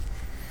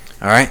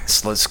Alright,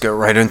 so let's get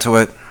right into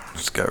it.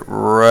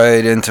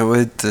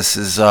 This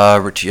is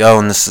Richie O,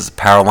 and this is the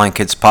Powerline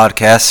Kids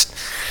podcast.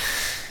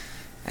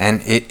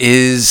 And it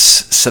is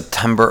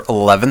September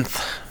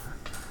 11th.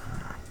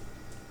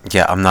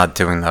 Yeah, I'm not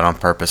doing that on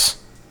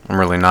purpose. I'm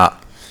really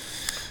not.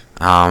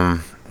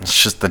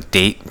 It's just the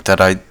date that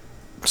I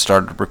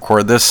started to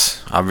record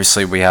this.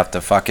 Obviously, we have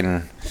to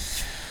fucking,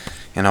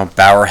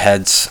 bow our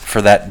heads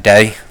for that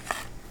day.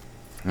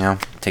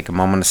 Take a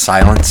moment of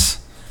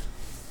silence.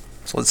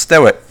 So let's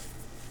do it.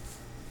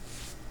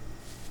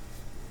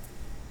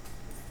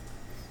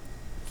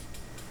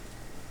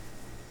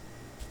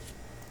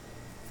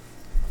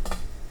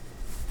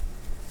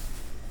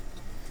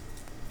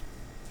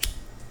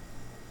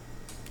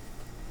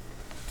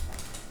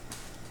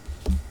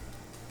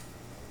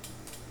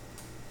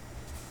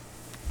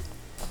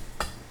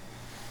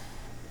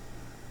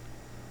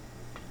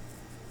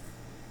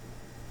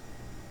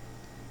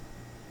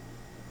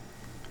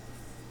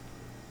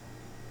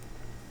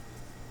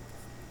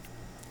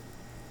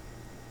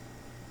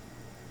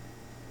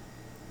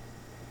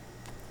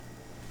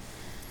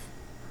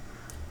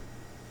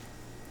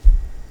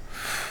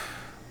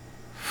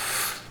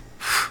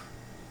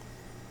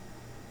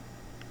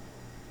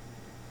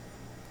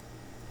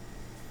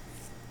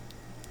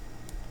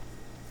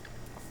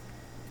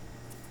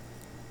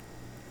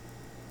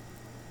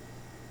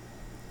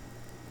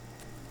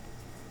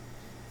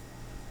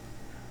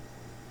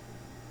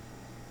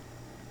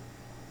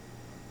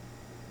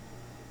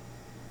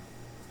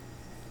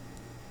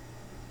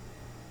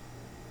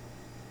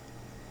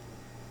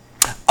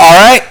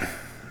 Alright.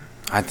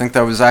 I think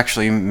that was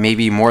actually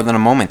maybe more than a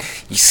moment.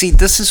 You see,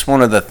 this is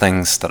one of the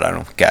things that I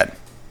don't get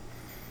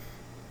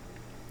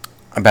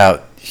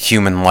about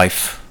human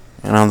life.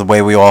 The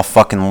way we all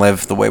fucking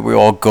live, the way we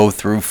all go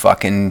through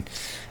fucking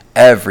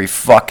every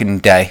fucking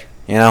day,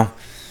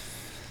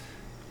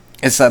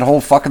 It's that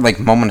whole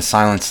fucking, moment of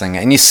silence thing.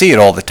 And you see it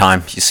all the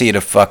time. You see it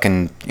at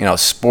fucking,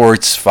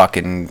 sports,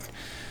 fucking,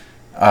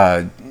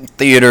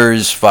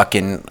 theaters,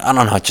 fucking, I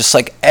don't know, just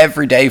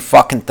everyday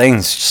fucking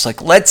things.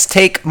 Just let's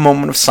take a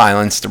moment of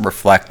silence to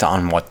reflect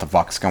on what the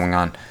fuck's going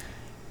on.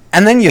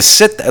 And then you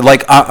sit there,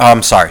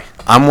 I'm sorry.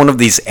 I'm one of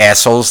these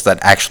assholes that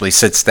actually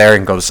sits there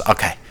and goes,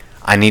 okay,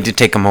 I need to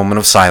take a moment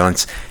of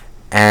silence.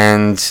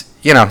 And,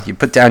 you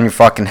put down your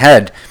fucking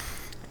head.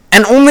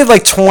 And only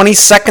 20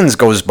 seconds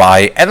goes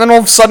by, and then all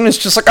of a sudden it's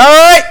just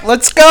alright,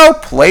 let's go,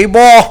 play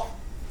ball.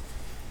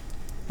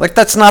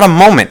 That's not a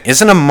moment.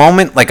 Isn't a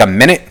moment a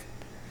minute?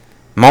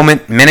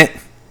 Minute?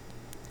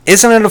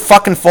 Isn't it a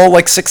fucking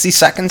full 60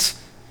 seconds?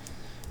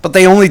 But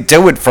they only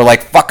do it for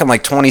fucking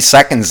 20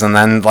 seconds, and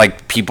then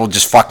people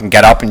just fucking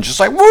get up and just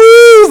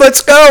woo,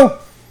 let's go.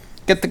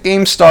 Get the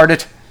game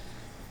started.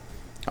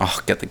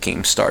 Get the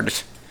game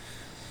started.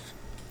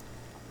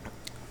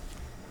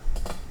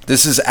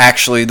 This is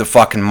actually the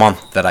fucking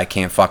month that I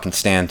can't fucking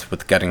stand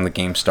with getting the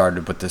game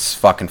started with this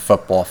fucking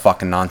football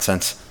fucking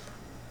nonsense.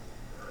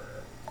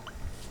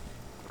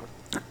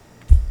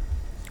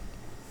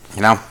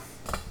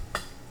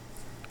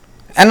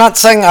 I'm not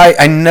saying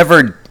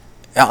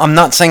I'm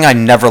not saying I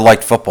never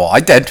liked football.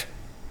 I did.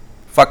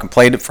 Fucking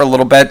played it for a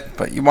little bit,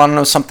 but you want to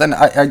know something?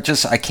 I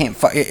can't,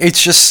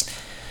 it's just,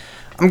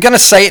 I'm gonna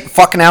say it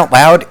fucking out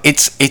loud.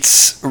 It's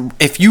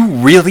if you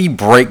really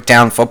break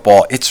down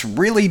football, it's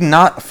really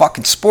not a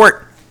fucking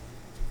sport.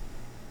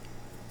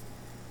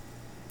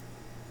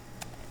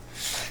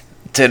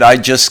 Did I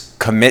just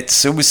commit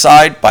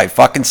suicide by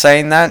fucking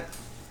saying that?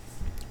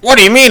 What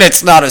do you mean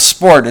it's not a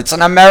sport? It's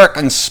an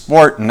American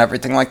sport and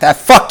everything like that.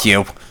 Fuck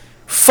you.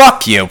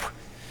 Fuck you.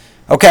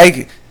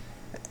 Okay?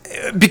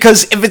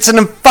 Because if it's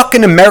a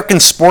fucking American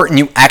sport and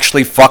you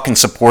actually fucking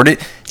support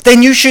it,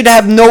 then you should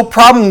have no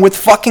problem with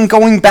fucking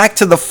going back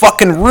to the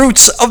fucking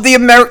roots of the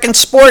American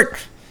sport.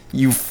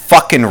 You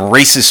fucking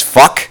racist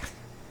fuck.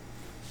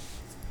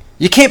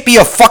 You can't be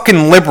a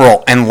fucking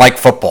liberal and like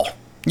football.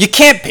 You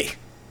can't be.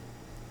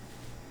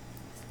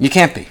 You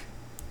can't be.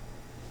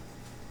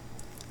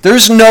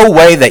 There's no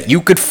way that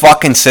you could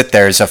fucking sit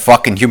there as a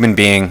fucking human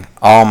being.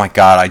 Oh my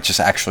god, I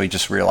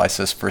just realized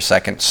this for a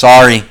second.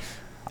 Sorry.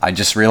 I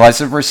just realized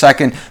it for a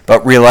second,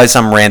 but realize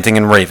I'm ranting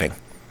and raving.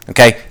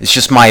 Okay? It's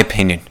just my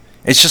opinion.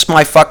 It's just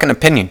my fucking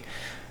opinion.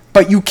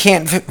 But you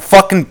can't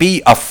fucking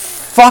be a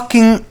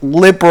fucking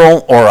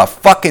liberal or a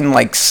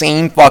fucking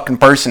sane fucking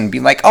person and be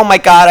oh my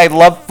god, I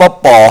love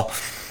football.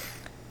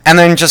 And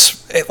then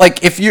just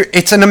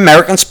it's an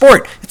American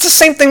sport. It's the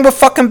same thing with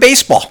fucking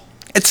baseball.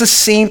 It's the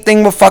same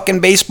thing with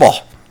fucking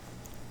baseball.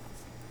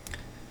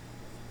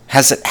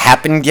 Has it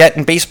happened yet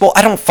in baseball?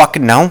 I don't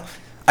fucking know.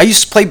 I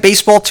used to play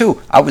baseball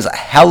too. I was a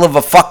hell of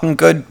a fucking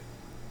good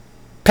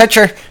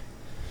pitcher.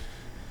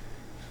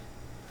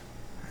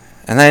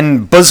 And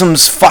then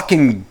Bosoms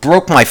fucking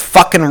broke my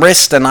fucking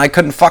wrist and I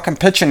couldn't fucking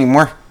pitch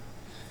anymore.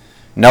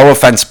 No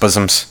offense,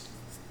 Bosoms.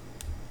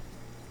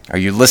 Are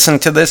you listening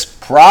to this?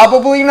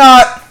 Probably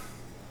not.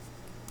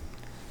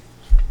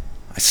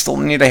 I still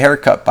need a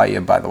haircut by you,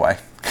 by the way.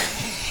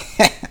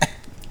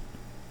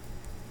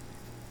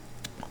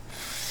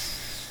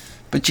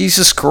 But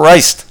Jesus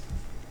Christ.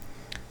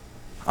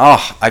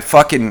 Oh,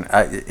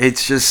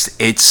 it's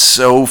just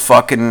so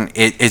fucking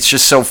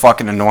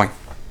annoying.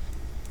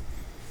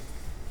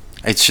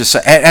 It's just,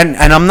 and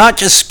I'm not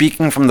just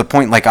speaking from the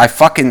point, like,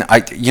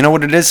 you know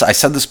what it is? I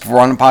said this before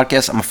on the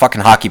podcast, I'm a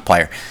fucking hockey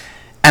player.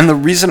 And the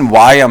reason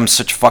why I'm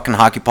such a fucking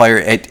hockey player,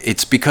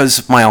 it's because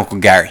of my Uncle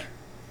Gary.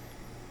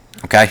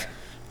 Okay?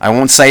 I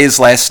won't say his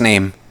last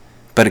name,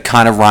 but it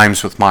kind of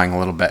rhymes with mine a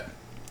little bit.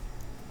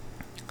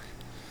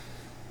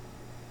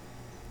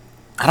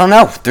 I don't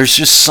know. There's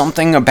just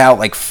something about,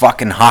 like,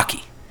 fucking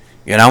hockey.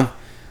 You know?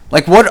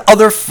 Like, what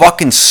other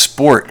fucking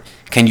sport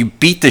can you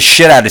beat the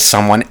shit out of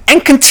someone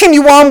and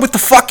continue on with the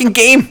fucking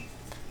game?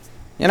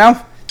 You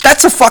know?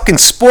 That's a fucking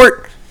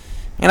sport.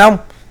 You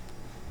know?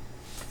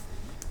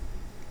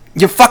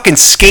 You're fucking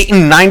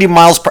skating 90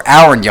 miles per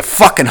hour and you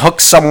fucking hook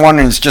someone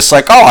and it's just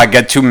like, oh, I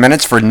get 2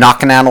 minutes for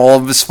knocking out all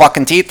of his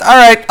fucking teeth. All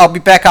right, I'll be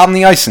back out on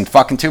the ice in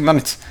fucking 2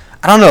 minutes.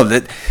 I don't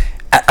know.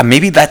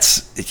 Maybe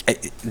that's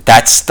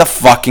the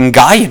fucking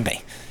guy in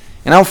me.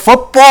 You know,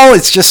 football,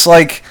 it's just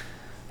like,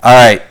 all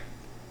right,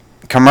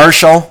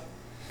 commercial,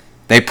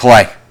 they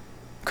play.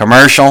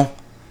 Commercial,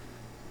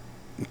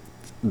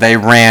 they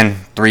ran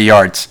 3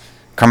 yards.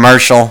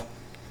 Commercial,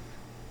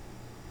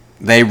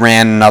 they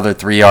ran another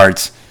 3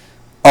 yards.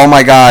 Oh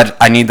my God,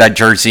 I need that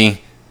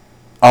jersey.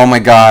 Oh my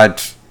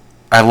God,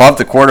 I love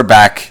the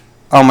quarterback.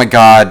 Oh my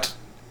God.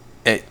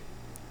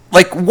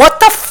 Like,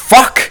 what the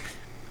fuck?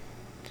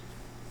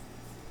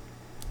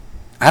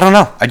 I don't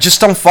know. I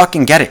just don't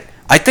fucking get it.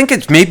 I think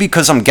it's maybe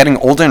because I'm getting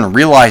older and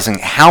realizing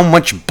how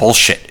much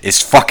bullshit is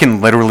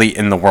fucking literally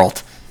in the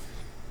world.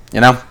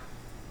 You know?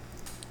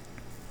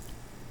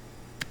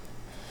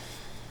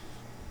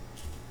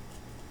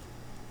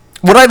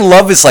 What I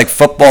love is, like,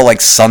 football,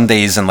 like,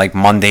 Sundays and, like,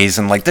 Mondays,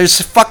 and, like,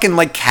 there's fucking,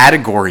 like,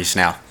 categories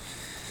now.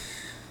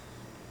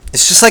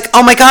 It's just like,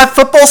 oh my God,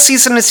 football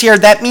season is here.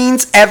 That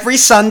means every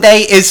Sunday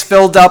is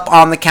filled up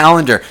on the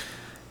calendar.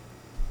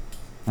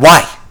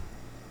 Why?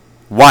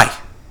 Why?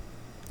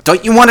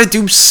 Don't you want to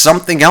do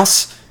something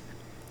else?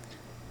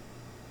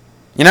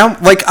 You know,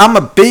 like, I'm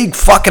a big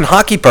fucking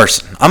hockey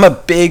person.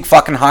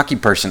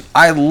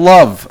 I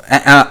love,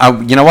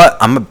 you know what?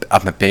 I'm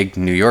a big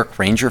New York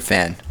Ranger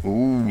fan.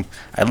 Ooh,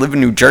 I live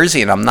in New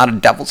Jersey and I'm not a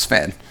Devils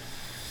fan.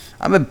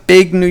 I'm a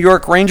big New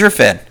York Ranger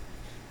fan.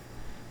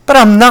 But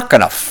I'm not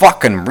gonna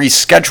fucking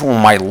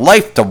reschedule my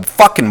life to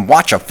fucking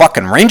watch a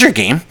fucking Ranger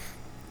game.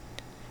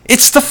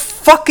 It's the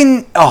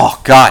fucking,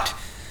 oh God.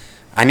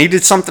 I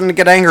needed something to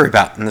get angry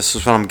about, and this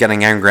is what I'm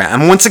getting angry at.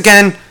 And once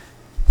again,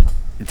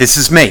 this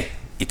is me.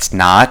 It's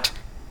not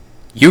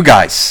you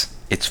guys.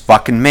 It's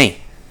fucking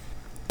me.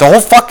 The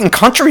whole fucking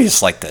country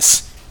is like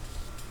this.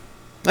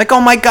 Like, oh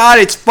my God,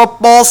 it's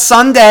football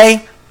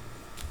Sunday.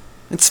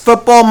 It's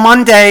football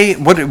Monday.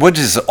 What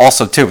is it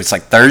also, too? It's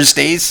like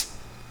Thursdays.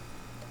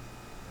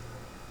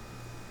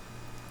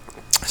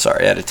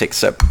 Sorry, I had to take a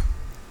sip.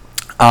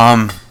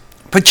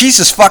 But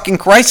Jesus fucking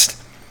Christ.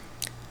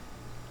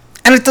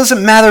 And it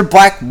doesn't matter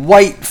black,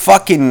 white,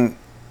 fucking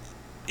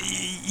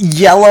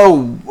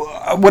yellow,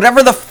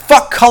 whatever the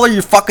fuck color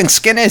your fucking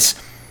skin is.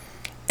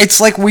 It's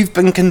like we've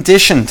been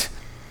conditioned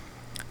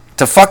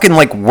to fucking,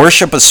 like,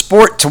 worship a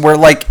sport to where,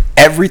 like,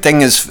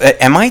 everything is...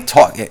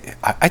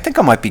 I think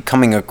I might be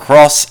coming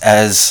across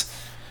as,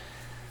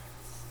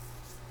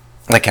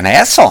 like, an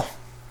asshole.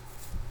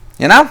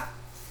 You know?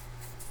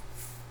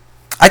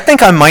 I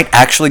think I might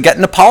actually get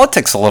into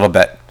politics a little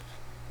bit.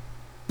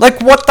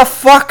 Like, what the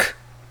fuck?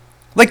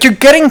 Like, you're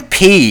getting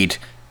paid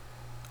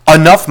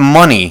enough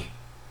money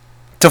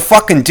to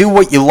fucking do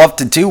what you love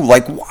to do.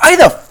 Like, why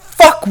the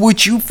fuck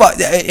would you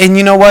and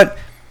you know what?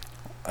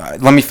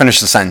 Let me finish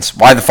the sentence.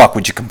 Why the fuck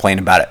would you complain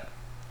about it?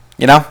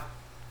 You know?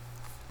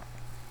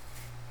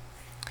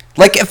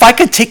 Like, if I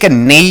could take a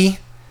knee...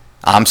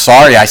 I'm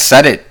sorry, I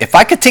said it. If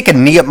I could take a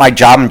knee at my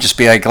job and just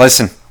be like,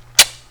 listen,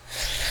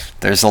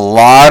 there's a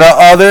lot of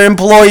other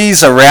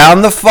employees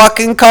around the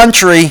fucking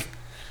country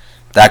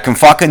that can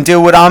fucking do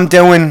what I'm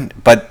doing,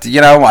 but,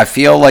 you know, I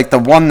feel like the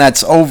one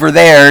that's over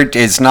there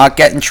is not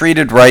getting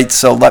treated right,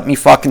 so let me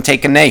fucking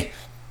take a knee.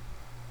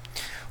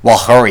 Well,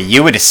 hurry,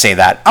 you would say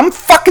that. I'm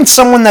fucking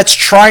someone that's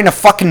trying to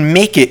fucking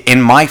make it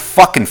in my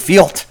fucking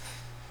field.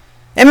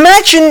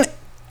 Imagine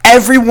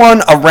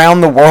everyone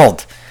around the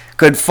world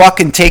could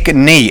fucking take a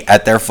knee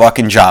at their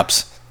fucking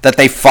jobs that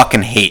they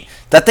fucking hate,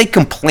 that they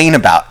complain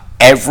about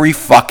every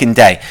fucking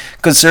day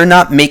because they're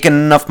not making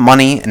enough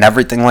money and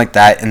everything like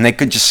that, and they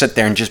could just sit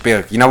there and just be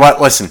like, you know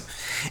what, listen,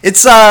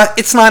 it's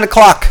 9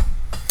 o'clock.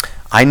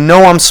 I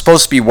know I'm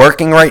supposed to be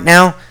working right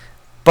now,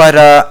 but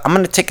I'm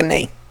gonna take a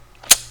knee.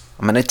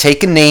 I'm gonna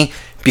take a knee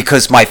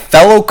because my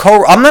fellow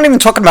I'm not even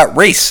talking about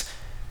race.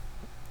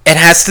 It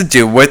has to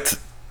do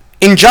with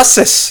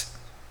injustice.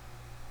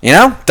 You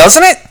know,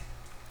 doesn't it?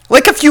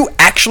 Like, if you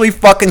actually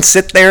fucking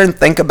sit there and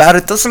think about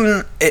it,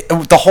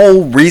 the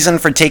whole reason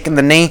for taking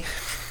the knee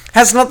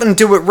has nothing to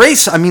do with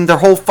race. I mean, their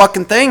whole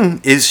fucking thing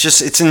is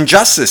just, it's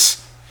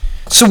injustice.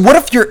 So what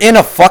if you're in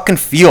a fucking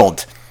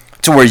field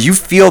to where you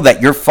feel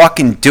that you're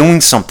fucking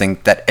doing something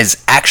that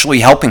is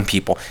actually helping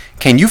people?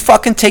 Can you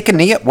fucking take a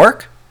knee at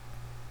work?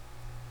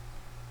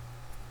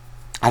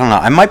 I don't know.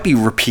 I might be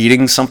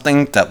repeating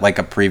something that like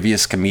a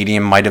previous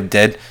comedian might have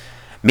did.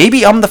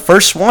 Maybe I'm the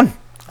first one.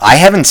 I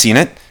haven't seen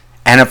it,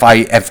 and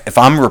if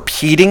I'm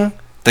repeating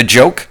the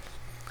joke,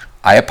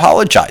 I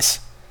apologize.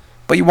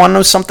 But you want to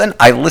know something?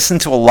 I listen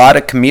to a lot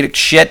of comedic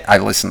shit. I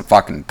listen to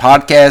fucking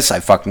podcasts. I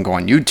fucking go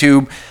on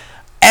YouTube.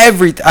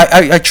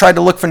 I try to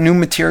look for new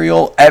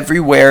material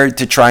everywhere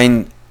to try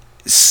and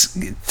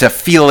to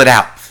feel it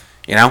out.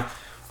 You know,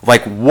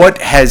 like what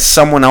has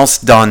someone else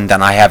done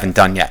that I haven't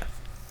done yet?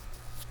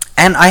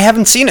 And I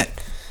haven't seen it.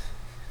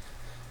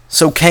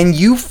 So can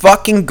you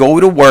fucking go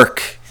to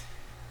work?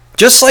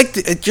 Just like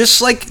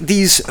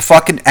these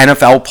fucking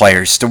NFL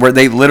players, to where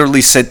they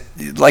literally sit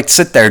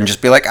there and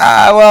just be like,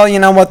 well, you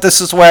know what? This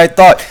is what I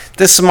thought.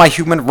 This is my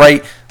human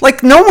right.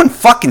 Like, no one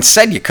fucking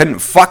said you couldn't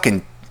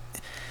fucking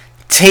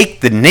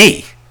take the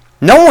knee.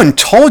 No one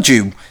told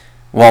you.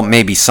 Well,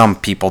 maybe some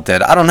people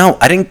did. I don't know.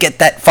 I didn't get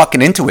that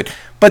fucking into it.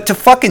 But to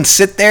fucking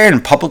sit there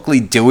and publicly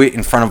do it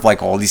in front of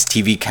like all these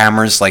TV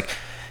cameras, like,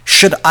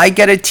 should I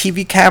get a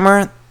TV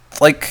camera,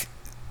 like,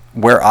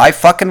 where I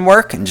fucking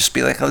work and just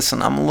be like,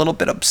 listen, I'm a little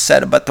bit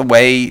upset about the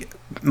way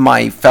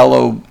my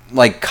fellow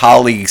like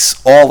colleagues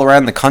all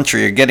around the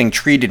country are getting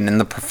treated in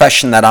the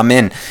profession that I'm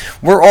in.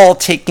 We're all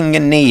taking a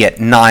knee at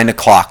 9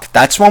 o'clock.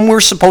 That's when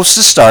we're supposed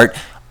to start.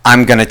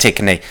 I'm going to take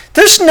a knee.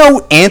 There's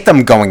no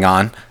anthem going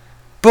on.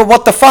 But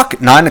what the fuck?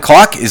 9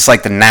 o'clock is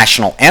like the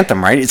national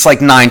anthem, right? It's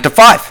like 9 to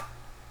 5.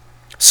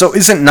 So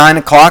isn't 9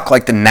 o'clock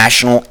like the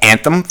national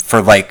anthem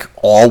for like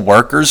all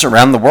workers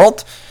around the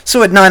world?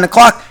 So at 9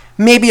 o'clock,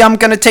 maybe I'm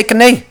going to take a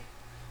knee.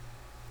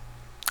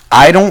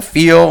 I don't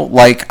feel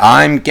like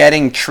I'm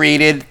getting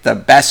treated the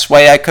best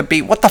way I could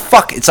be. What the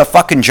fuck? It's a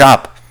fucking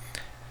job.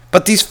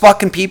 But these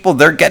fucking people,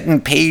 they're getting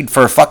paid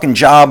for a fucking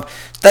job.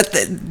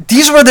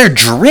 These were their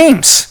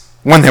dreams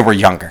when they were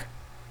younger.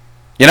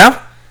 You know?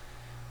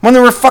 When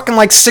they were fucking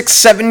like 6,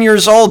 7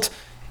 years old.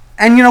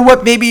 And you know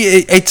what? Maybe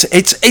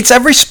it's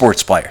every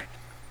sports player.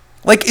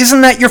 Like, isn't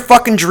that your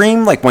fucking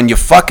dream? Like, when you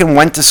fucking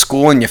went to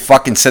school and you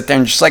fucking sit there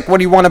and just like, what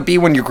do you want to be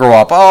when you grow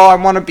up? Oh, I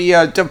want to be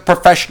a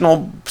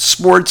professional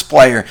sports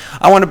player.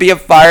 I want to be a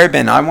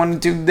fireman. I want to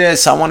do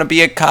this. I want to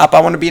be a cop.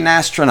 I want to be an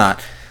astronaut.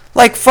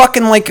 Like,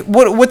 fucking, like,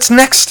 what's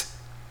next?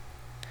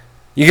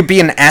 You could be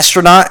an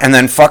astronaut and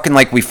then fucking,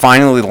 like, we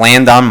finally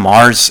land on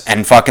Mars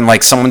and fucking,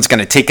 like, someone's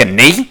going to take a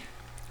knee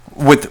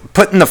with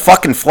putting the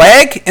fucking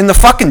flag in the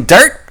fucking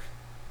dirt?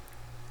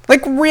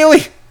 Like,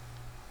 really?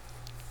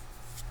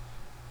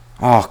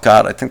 Oh,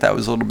 God, I think that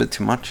was a little bit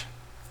too much.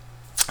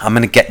 I'm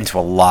going to get into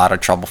a lot of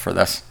trouble for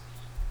this.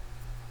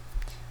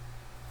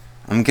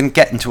 I'm going to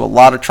get into a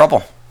lot of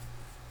trouble.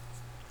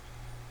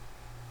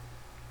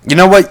 You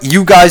know what?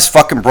 You guys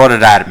fucking brought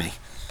it out of me.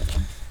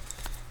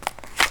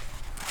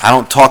 I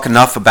don't talk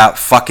enough about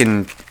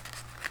fucking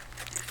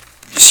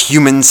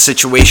human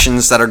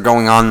situations that are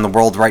going on in the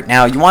world right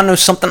now. You want to know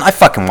something? I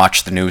fucking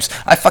watch the news.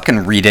 I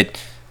fucking read it.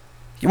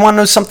 You want to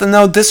know something,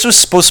 though? This was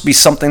supposed to be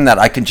something that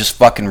I could just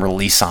fucking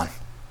release on.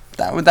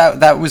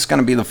 That was going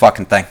to be the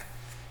fucking thing.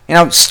 You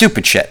know,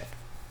 stupid shit.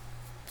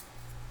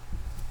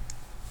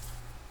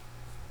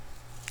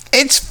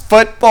 It's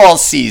football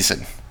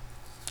season.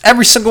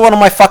 Every single one of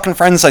my fucking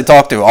friends I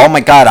talk to, oh my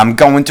God, I'm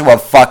going to my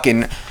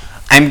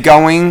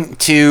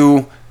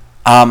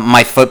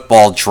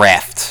football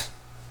draft.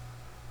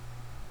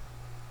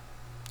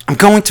 I'm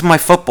going to my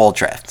football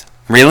draft.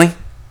 Really?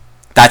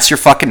 That's your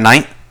fucking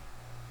night?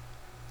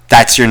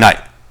 That's your night.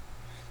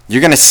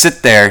 You're going to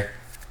sit there.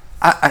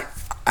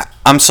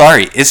 I'm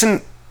sorry,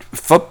 isn't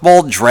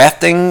football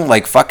drafting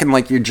like fucking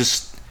like you're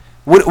just...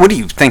 What do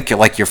you think?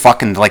 You're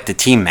fucking like the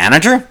team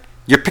manager?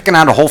 You're picking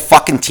out a whole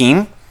fucking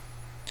team?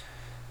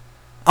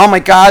 Oh my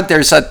God,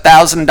 there's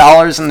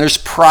 $1,000 and there's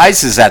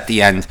prizes at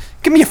the end.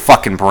 Give me a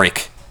fucking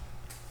break.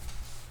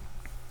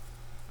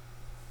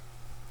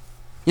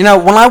 You know,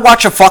 when I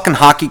watch a fucking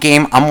hockey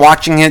game, I'm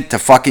watching it to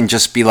fucking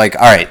just be like,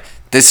 alright,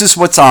 this is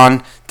what's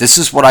on. This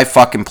is what I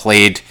fucking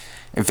played.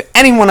 If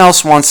anyone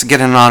else wants to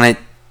get in on it,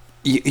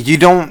 you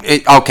don't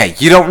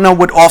know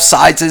what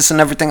offsides is and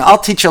everything. I'll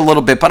teach you a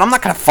little bit, but I'm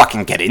not going to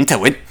fucking get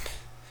into it.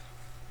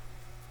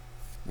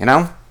 You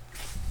know?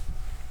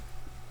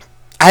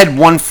 I had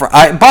one for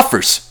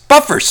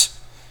Buffers.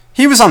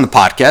 He was on the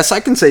podcast. I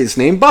can say his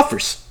name,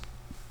 Buffers.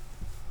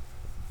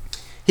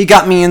 He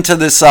got me into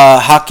this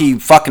hockey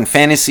fucking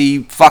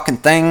fantasy fucking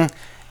thing.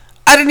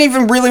 I didn't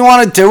even really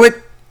want to do it.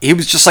 He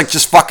was just like,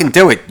 just fucking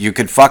do it. You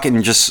could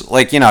fucking just,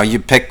 like, you know, you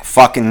pick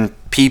fucking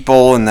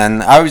people, and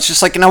then I was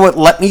just like, you know what,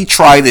 let me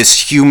try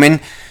this human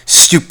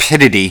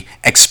stupidity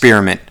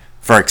experiment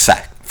for a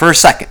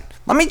second.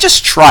 Let me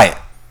just try it.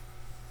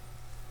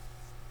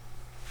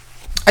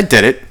 I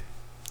did it.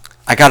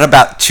 I got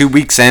about 2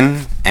 weeks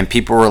in, and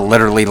people were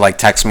literally like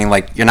texting me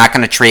like, you're not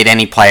going to trade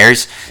any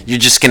players, you're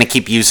just going to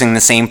keep using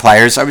the same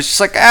players. I was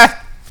just like,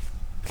 I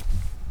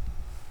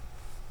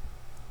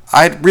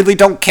really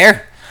don't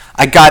care.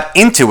 I got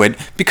into it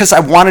because I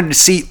wanted to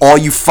see all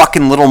you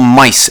fucking little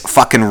mice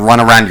fucking run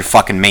around your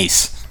fucking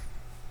maze.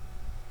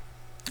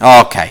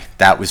 Okay,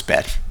 that was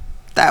bad.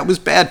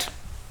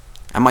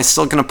 Am I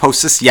still going to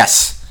post this?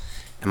 Yes.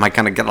 Am I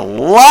going to get a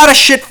lot of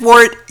shit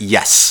for it?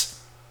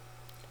 Yes.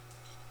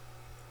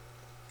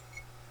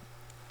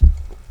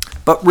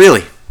 But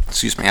really,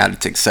 excuse me, I had to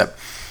take a sip.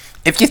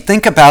 If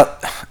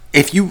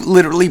you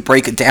literally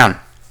break it down,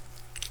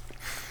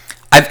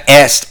 I've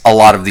asked a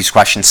lot of these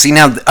questions. See,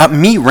 now,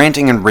 me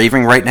ranting and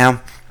raving right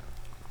now,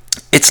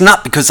 it's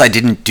not because I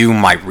didn't do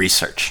my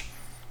research.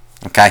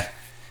 Okay?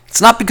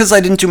 It's not because I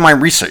didn't do my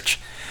research.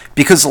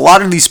 Because a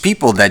lot of these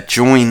people that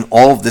join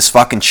all of this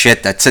fucking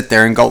shit that sit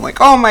there and go like,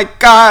 oh my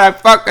god, I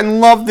fucking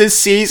love this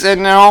season,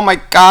 and oh my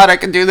god, I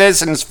can do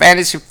this, and it's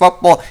fantasy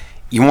football.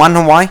 You wanna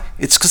know why?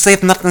 It's because they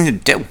have nothing to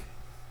do.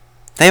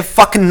 They have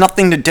fucking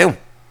nothing to do.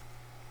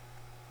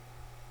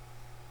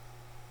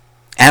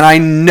 And I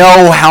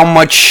know how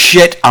much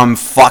shit I'm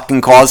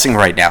fucking causing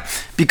right now.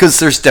 Because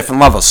there's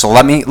different levels. So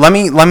let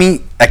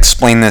me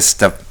explain this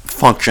to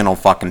functional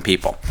fucking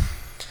people.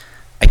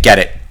 I get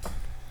it.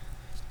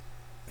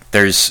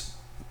 There's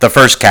the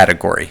first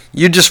category.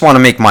 You just want to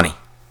make money.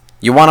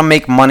 You want to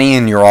make money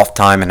in your off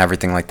time and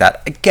everything like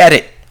that. I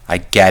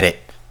get it.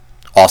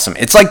 Awesome.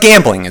 It's like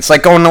gambling. It's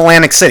like going to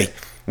Atlantic City.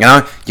 You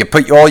know, you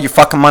put all your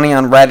fucking money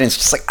on red and it's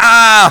just like,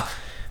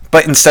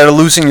 But instead of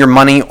losing your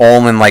money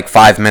all in like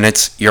 5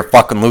 minutes, you're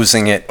fucking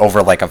losing it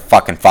over like a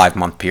fucking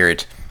 5-month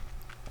period.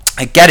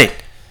 I get it.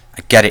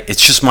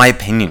 It's just my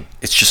opinion.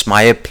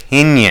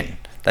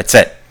 That's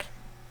it.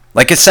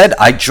 Like I said,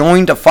 I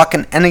joined a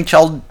fucking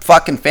NHL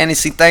fucking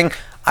fantasy thing.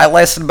 I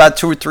lasted about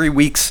 2 or 3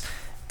 weeks.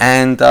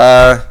 And,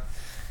 I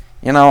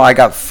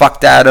got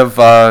fucked out of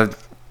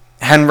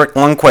Henrik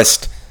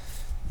Lundqvist.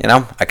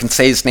 I can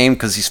say his name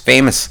because he's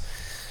famous.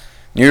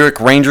 New York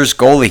Rangers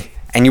goalie.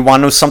 And you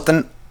want to know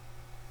something?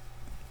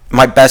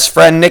 My best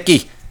friend,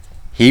 Nicky,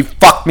 he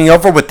fucked me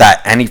over with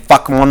that. And he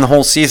fucking won the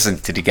whole season.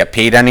 Did he get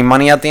paid any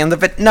money at the end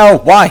of it? No.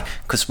 Why?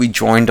 Because we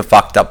joined a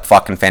fucked up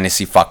fucking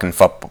fantasy fucking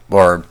football.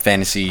 Or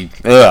fantasy.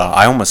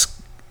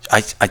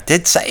 I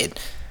did say it.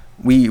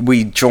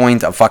 We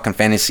joined a fucking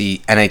fantasy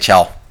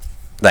NHL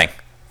thing.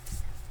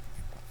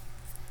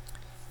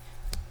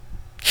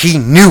 He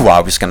knew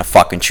I was going to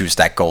fucking choose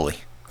that goalie.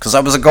 Because I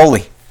was a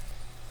goalie.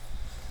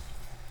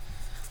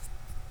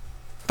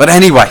 But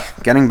anyway,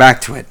 getting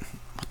back to it.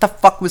 What the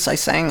fuck was I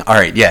saying?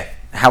 Alright, yeah.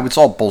 How it's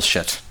all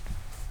bullshit.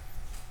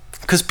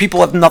 Because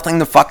people have nothing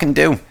to fucking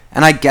do.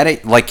 And I get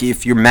it. Like,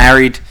 if you're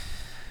married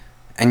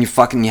and you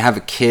have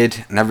a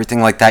kid and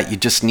everything like that, you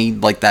just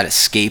need, like, that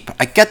escape.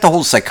 I get the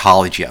whole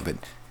psychology of it.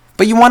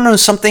 But you want to know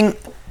something?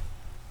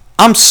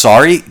 I'm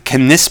sorry.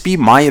 Can this be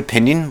my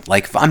opinion?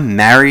 Like, if I'm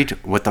married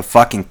with a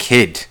fucking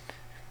kid,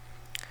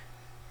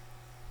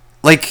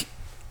 like,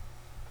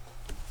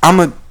 I'm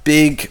a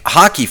big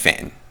hockey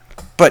fan.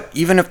 But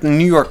even if the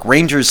New York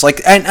Rangers, like,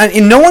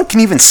 and no one can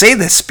even say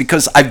this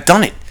because I've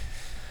done it.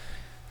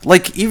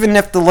 Like, even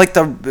if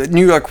the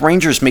New York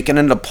Rangers make it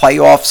into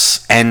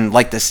playoffs and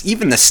like this,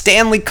 even the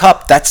Stanley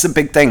Cup, that's the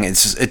big thing.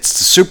 It's the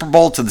Super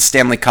Bowl to the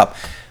Stanley Cup.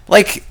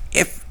 Like,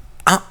 if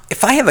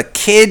I have a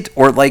kid,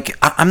 or like,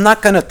 I'm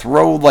not gonna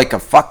throw like a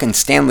fucking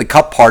Stanley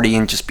Cup party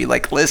and just be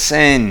like,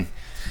 listen,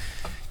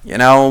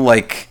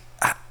 like,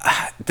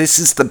 this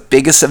is the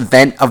biggest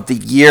event of the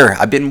year.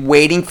 I've been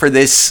waiting for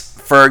this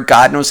for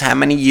God knows how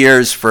many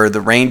years for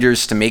the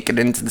Rangers to make it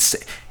into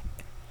the...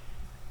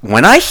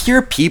 When I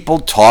hear people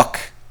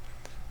talk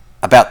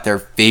about their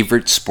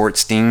favorite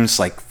sports teams,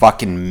 like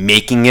fucking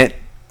making it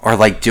or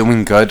like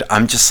doing good,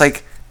 I'm just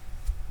like,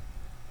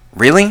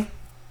 really?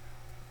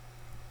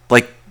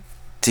 Like,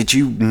 did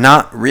you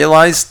not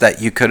realize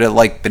that you could have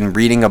like been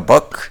reading a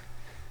book?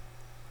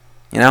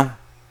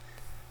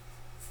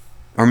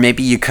 Or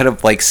maybe you could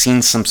have like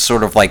seen some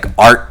sort of like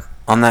art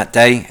on that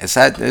day. Is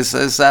that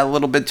a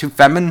little bit too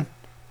feminine?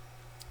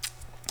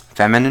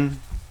 Feminine?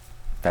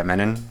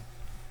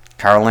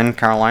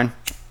 Caroline?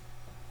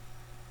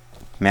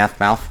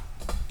 Mouth.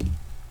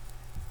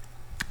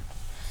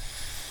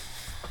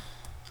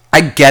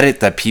 I get it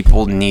that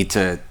people need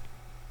to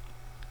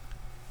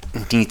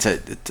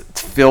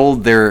fill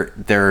their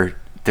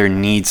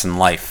needs in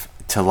life,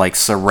 to like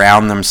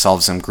surround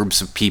themselves in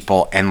groups of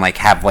people and like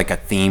have like a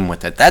theme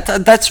with it.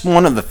 That's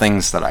one of the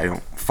things that I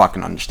don't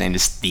fucking understand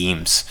is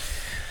themes.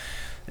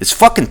 It's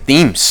fucking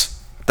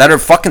themes that are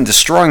fucking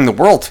destroying the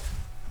world.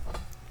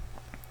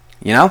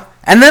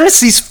 And then it's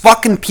these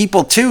fucking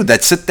people too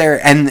that sit there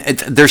and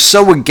they're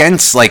so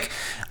against, like,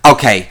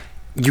 okay,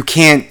 you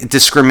can't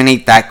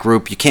discriminate that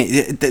group. You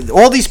can't.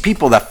 All these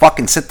people that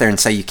fucking sit there and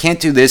say you can't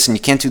do this and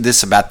you can't do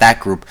this about that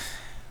group.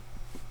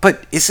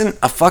 But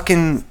isn't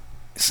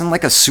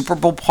like a Super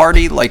Bowl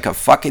party like a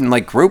fucking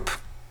like group?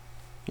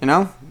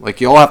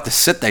 Like, you all have to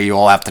sit there. You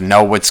all have to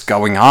know what's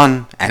going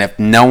on. And if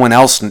no one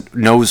else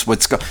knows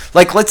what's going...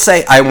 Like, let's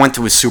say I went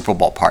to a Super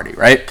Bowl party,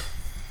 right?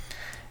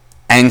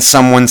 And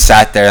someone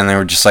sat there and they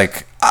were just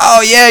like,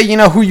 oh, yeah,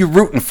 who you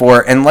rooting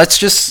for. And let's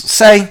just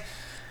say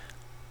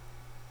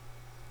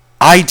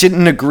I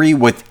didn't agree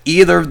with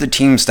either of the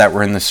teams that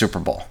were in the Super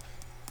Bowl.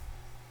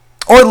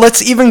 Or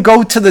let's even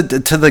go to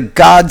the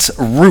God's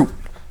root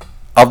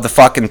of the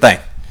fucking thing.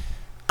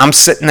 I'm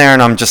sitting there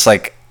and I'm just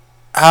like,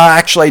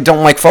 actually, I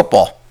don't like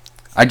football.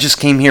 I just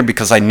came here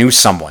because I knew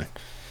someone.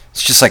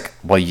 It's just like,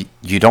 well,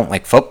 you don't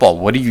like football.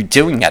 What are you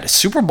doing at a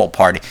Super Bowl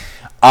party?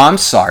 I'm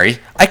sorry,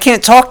 I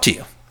can't talk to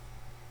you.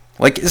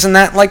 Like, isn't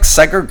that like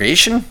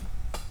segregation?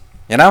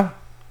 You know?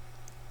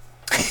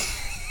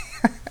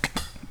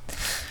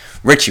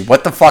 Richie,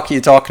 what the fuck are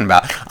you talking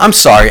about? I'm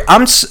sorry.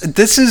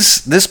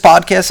 This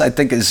podcast I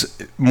think is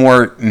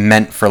more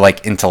meant for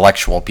like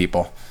intellectual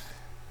people.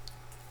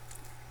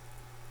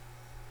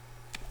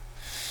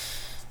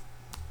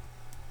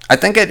 I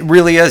think it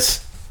really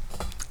is.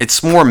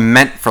 It's more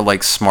meant for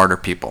like smarter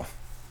people.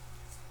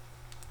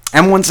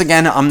 And once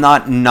again, I'm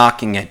not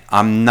knocking it.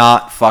 I'm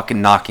not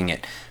fucking knocking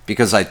it.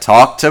 Because I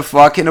talked to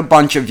fucking a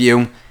bunch of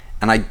you,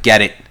 and I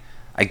get it.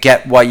 I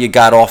get why you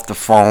got off the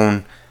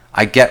phone.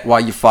 I get why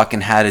you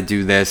fucking had to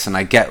do this, and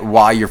I get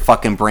why your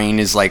fucking brain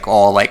is like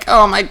all like,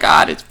 oh my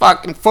god, it's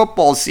fucking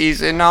football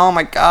season. Oh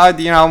my god,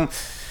 you know,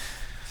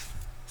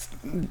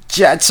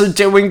 Jets are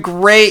doing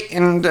great,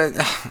 and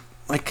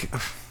like,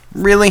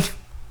 really?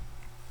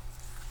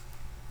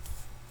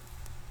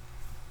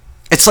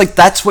 It's like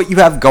that's what you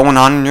have going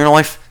on in your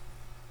life?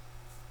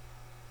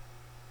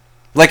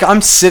 Like,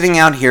 I'm sitting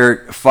out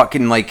here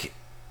fucking, like,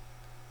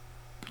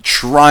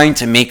 trying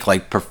to make,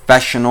 like,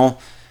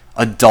 professional,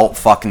 adult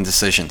fucking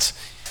decisions.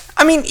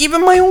 I mean,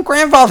 even my own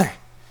grandfather.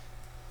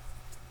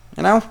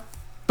 You know?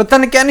 But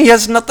then again, he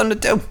has nothing to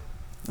do.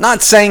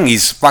 Not saying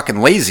he's fucking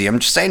lazy. I'm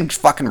just saying he's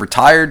fucking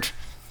retired.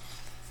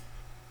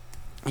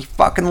 He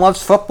fucking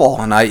loves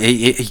football. And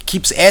he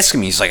keeps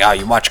asking me. He's like, oh,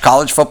 you watch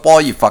college football?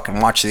 You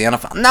fucking watch the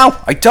NFL? No,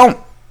 I don't.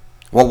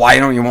 Well, why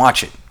don't you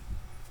watch it?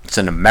 It's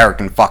an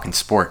American fucking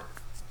sport.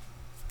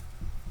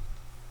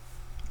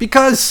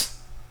 Because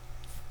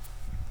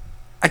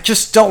I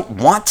just don't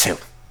want to.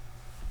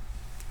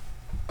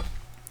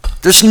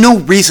 There's no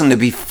reason to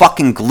be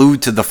fucking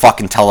glued to the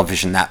fucking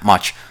television that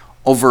much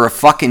over a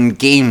fucking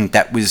game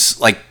that was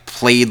like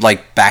played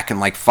like back in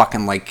like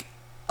fucking like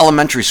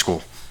elementary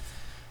school.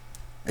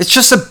 It's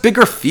just a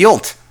bigger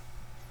field.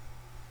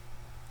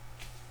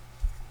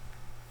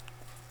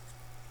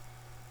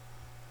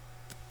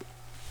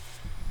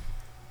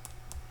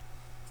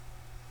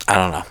 I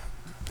don't know.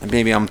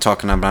 Maybe I'm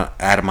talking about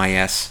out of my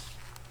ass.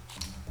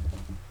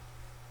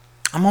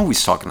 I'm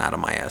always talking out of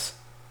my ass.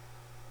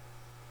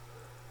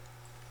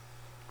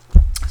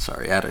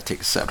 Sorry, I had to take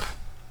a sip.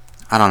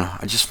 I don't know.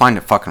 I just find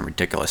it fucking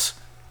ridiculous.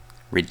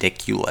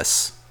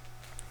 Ridiculous.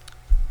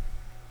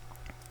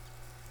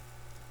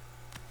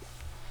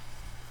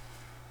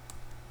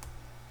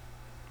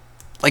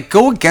 Like,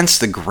 go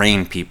against the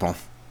grain, people.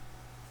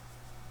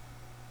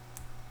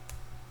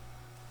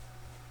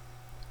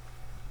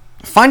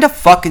 Find a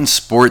fucking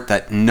sport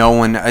that no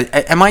one...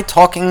 Am I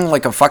talking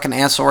like a fucking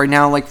asshole right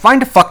now? Like,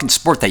 find a fucking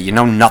sport that you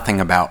know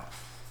nothing about.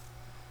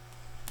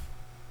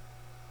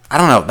 I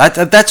don't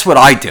know. That's what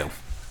I do.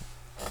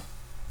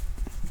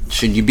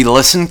 Should you be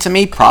listening to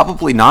me?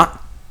 Probably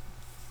not.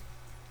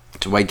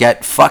 Do I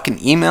get fucking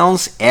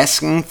emails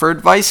asking for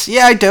advice?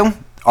 Yeah, I do.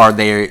 Are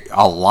there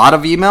a lot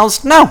of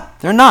emails? No,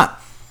 they're not.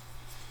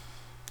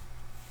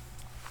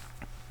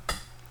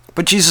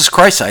 But Jesus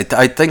Christ,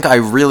 I think I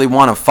really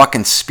want to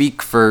fucking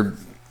speak for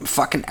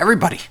fucking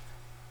everybody.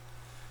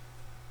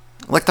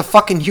 Like the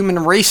fucking human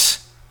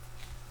race.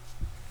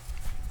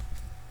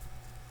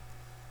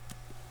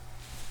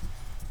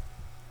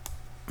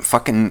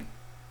 Fucking,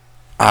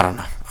 I don't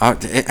know.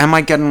 Am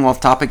I getting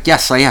off topic?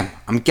 Yes, I am.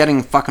 I'm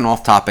getting fucking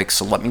off topic,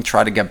 so let me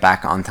try to get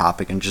back on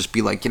topic and just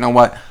be like, you know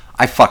what?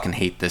 I fucking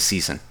hate this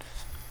season.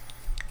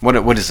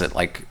 What is it?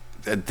 Like,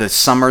 the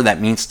summer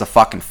that means the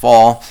fucking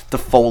fall, the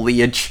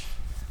foliage.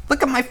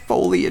 Look at my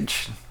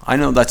foliage. I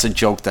know that's a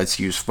joke that's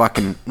used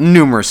fucking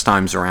numerous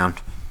times around.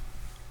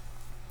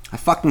 I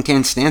fucking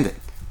can't stand it.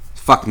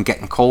 It's fucking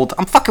getting cold.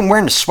 I'm fucking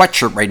wearing a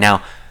sweatshirt right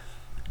now.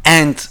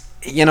 And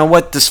you know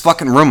what? This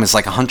fucking room is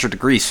like 100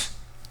 degrees.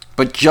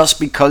 But just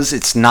because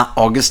it's not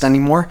August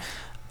anymore,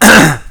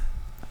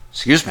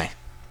 excuse me,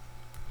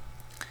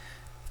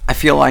 I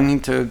feel I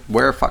need to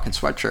wear a fucking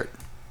sweatshirt.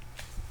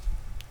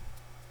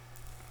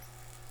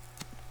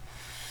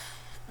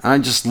 And I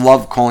just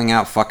love calling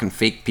out fucking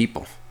fake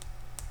people.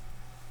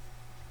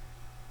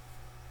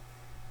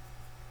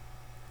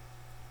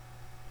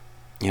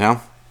 You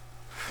know?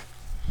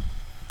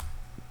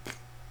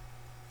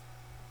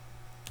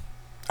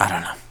 I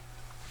don't know.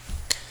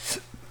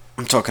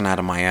 I'm talking out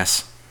of my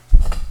ass.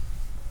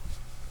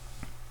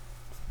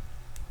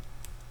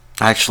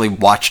 I actually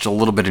watched a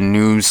little bit of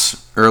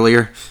news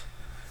earlier.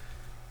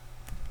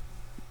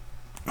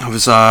 I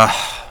was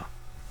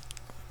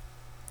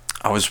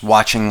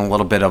watching a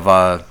little bit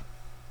of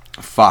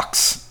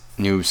Fox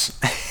News.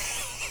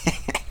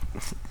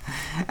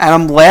 And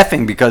I'm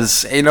laughing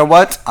because, you know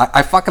what?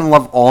 I fucking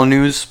love all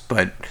news,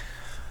 but,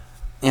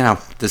 you know,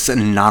 this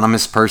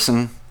anonymous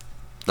person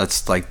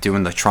that's, like,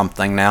 doing the Trump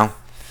thing now.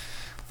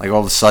 Like,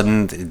 all of a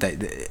sudden,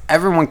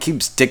 everyone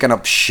keeps digging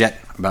up shit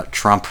about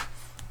Trump.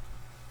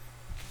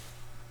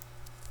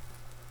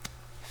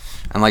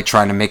 And, like,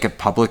 trying to make it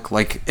public.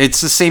 Like,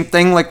 it's the same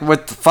thing, like,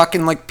 with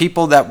fucking, like,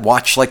 people that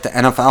watch, like, the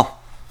NFL.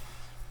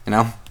 You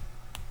know?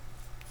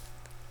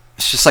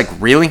 It's just like,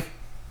 really?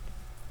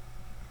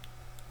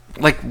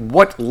 Like,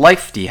 what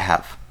life do you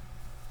have?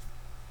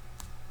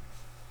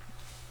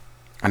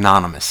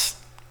 Anonymous.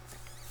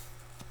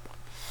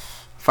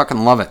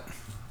 Fucking love it.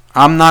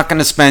 I'm not going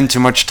to spend too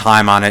much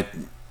time on it,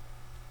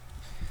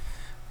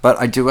 but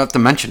I do have to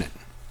mention it.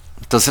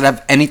 Does it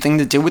have anything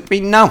to do with me?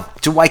 No.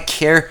 Do I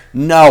care?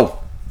 No.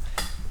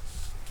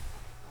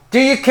 Do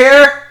you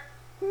care?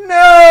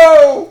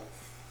 No.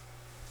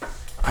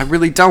 I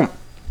really don't.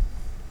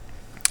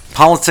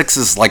 Politics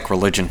is like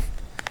religion.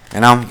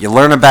 You know, you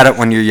learn about it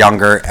when you're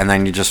younger, and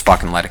then you just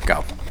fucking let it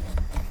go.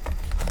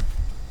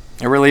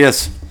 It really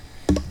is.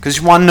 Because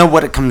you want to know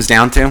what it comes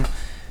down to?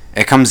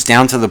 It comes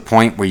down to the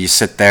point where you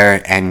sit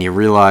there and you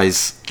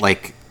realize,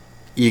 like,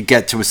 you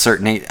get to a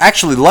certain age.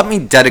 Actually, let me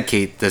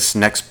dedicate this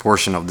next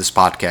portion of this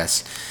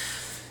podcast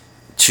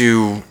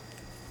to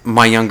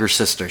my younger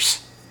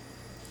sisters.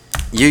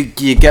 You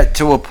get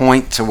to a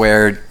point to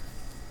where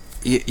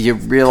you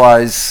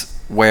realize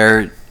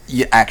where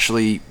you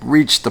actually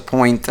reach the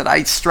point that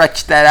I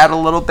stretched that out a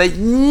little bit.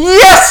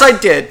 Yes, I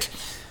did.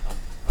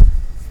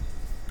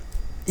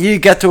 You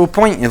get to a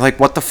point, you're like,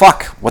 what the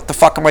fuck? What the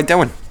fuck am I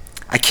doing?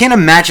 I can't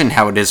imagine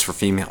how it is for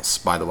females,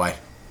 by the way.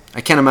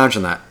 I can't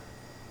imagine that.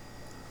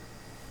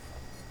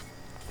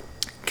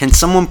 Can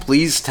someone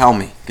please tell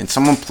me? Can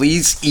someone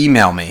please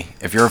email me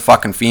if you're a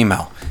fucking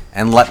female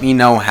and let me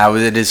know how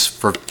it is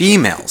for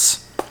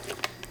females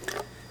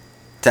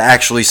to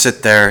actually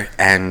sit there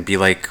and be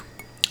like,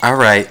 all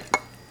right,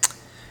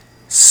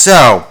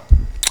 so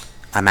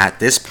I'm at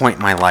this point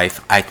in my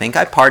life. I think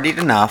I partied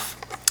enough.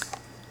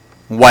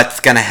 What's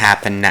going to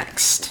happen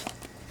next?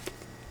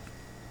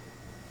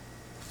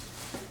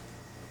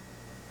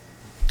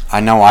 I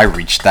know I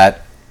reached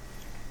that.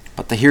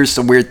 But here's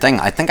the weird thing.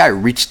 I think I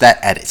reached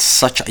that at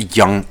such a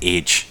young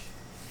age.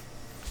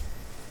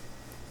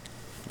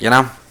 You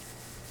know?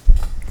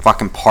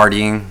 Fucking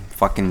partying.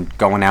 Fucking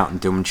going out and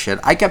doing shit.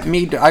 I got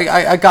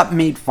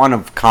made fun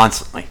of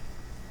constantly.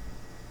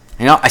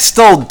 You know? I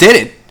still did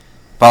it.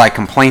 But I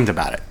complained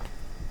about it.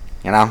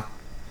 You know?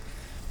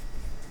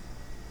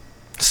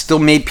 Still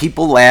made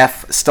people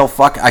laugh. I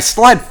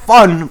still had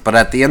fun. But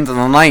at the end of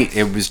the night,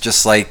 it was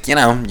just like, you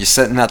know, you're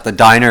sitting at the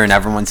diner and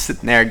everyone's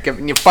sitting there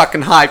giving you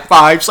fucking high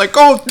fives. Like,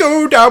 oh,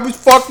 dude, that was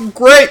fucking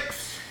great.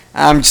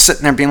 And I'm just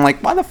sitting there being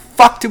like, why the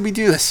fuck did we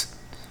do this?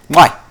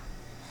 Why?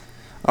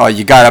 Oh,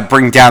 you gotta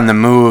bring down the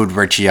mood,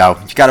 Richie O.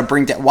 You gotta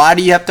bring down... Why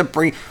do you have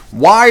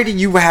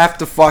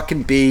to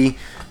fucking be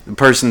the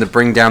person to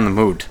bring down the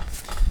mood?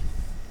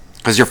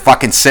 Because you're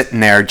fucking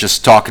sitting there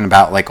just talking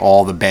about, like,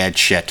 all the bad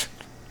shit.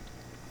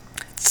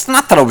 It's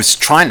not that I was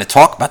trying to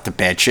talk about the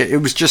bad shit. It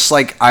was just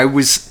like I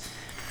was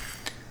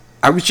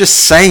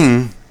just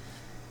saying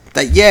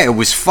that, yeah, it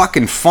was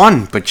fucking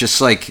fun, but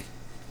just like...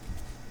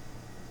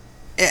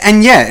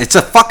 And yeah, it's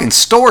a fucking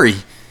story.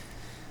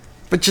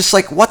 But just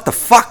like, what the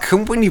fuck?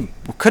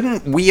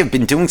 Couldn't we have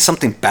been doing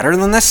something better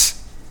than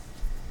this?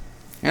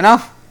 You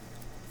know?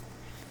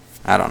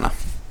 I don't know.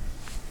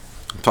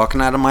 I'm talking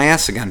out of my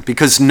ass again.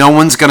 Because no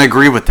one's going to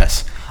agree with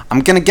this. I'm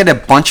going to get a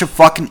bunch of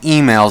fucking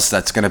emails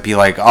that's going to be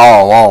like,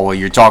 oh, well,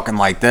 you're talking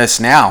like this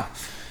now.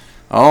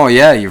 Oh,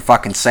 yeah, you're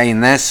fucking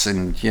saying this,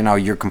 and, you know,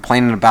 you're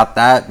complaining about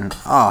that, and,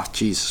 oh,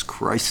 Jesus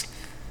Christ.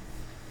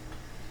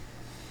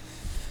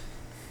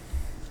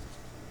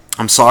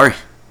 I'm sorry.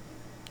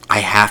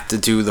 I have to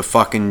do the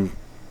fucking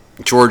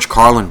George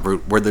Carlin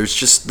route where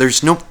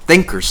there's no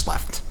thinkers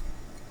left.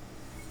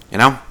 You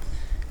know?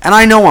 And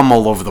I know I'm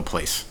all over the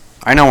place.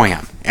 I know I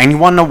am. And you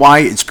want to know why?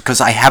 It's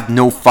because I have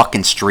no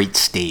fucking straight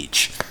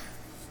stage.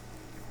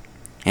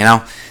 You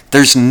know?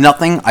 There's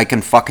nothing I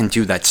can fucking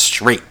do that's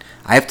straight.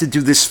 I have to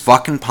do this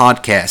fucking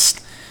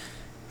podcast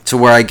to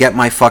where I get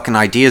my fucking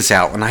ideas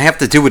out. And I have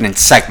to do it in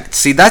segments.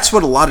 See, that's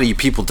what a lot of you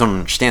people don't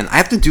understand. I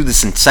have to do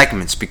this in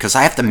segments because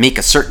I have to make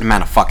a certain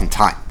amount of fucking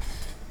time.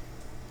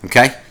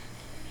 Okay?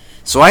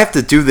 So I have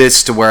to do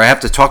this to where I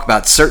have to talk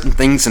about certain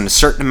things in a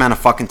certain amount of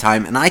fucking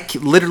time. And I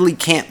literally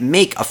can't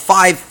make a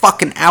 5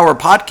 fucking hour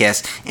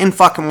podcast in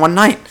fucking one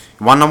night.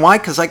 You wanna know why?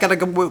 Because I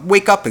gotta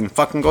wake up and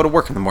fucking go to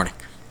work in the morning.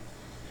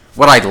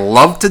 Would I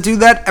love to do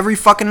that every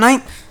fucking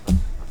night?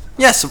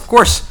 Yes, of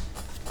course.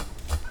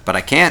 But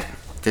I can't.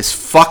 This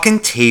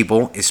fucking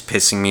table is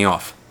pissing me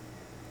off.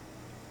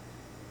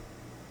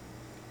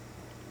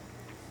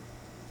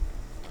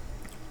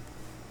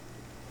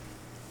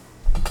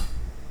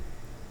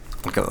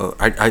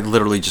 I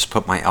literally just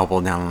put my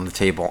elbow down on the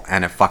table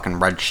and it fucking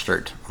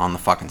registered on the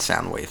fucking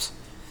sound waves.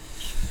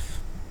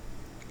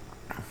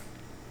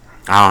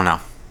 I don't know.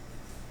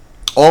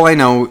 All I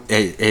know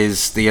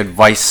is the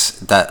advice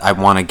that I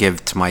want to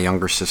give to my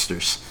younger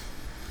sisters.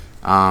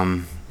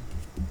 Their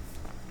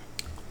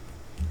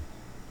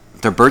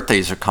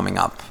birthdays are coming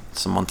up.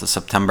 It's the month of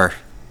September.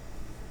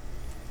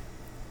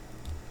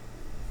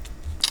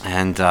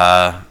 And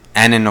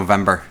in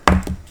November.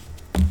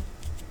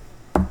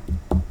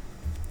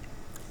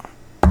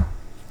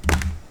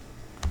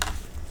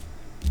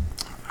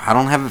 I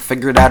don't have it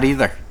figured out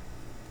either.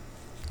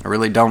 I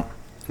really don't.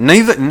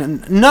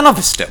 None of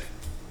us do.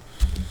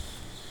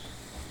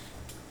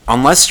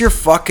 Unless you're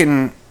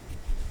fucking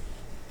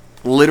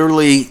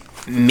literally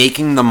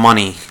making the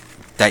money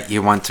that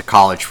you went to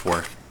college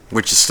for,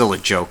 which is still a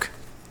joke,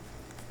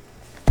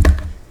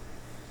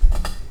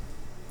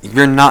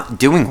 you're not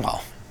doing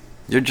well.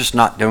 You're just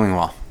not doing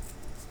well.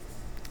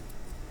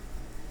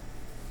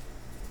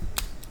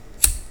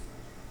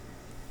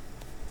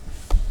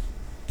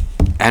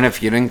 And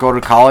if you didn't go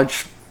to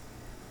college,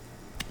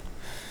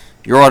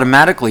 you're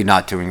automatically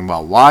not doing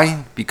well.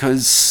 Why?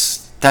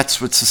 Because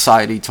that's what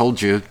society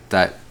told you,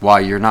 that why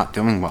you're not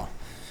doing well.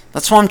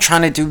 That's why I'm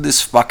trying to do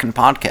this fucking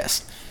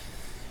podcast.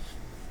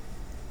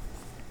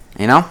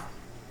 You know?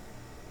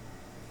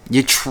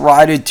 You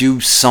try to do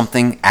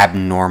something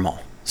abnormal.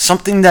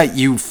 Something that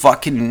you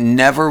fucking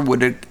never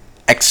would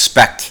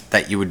expect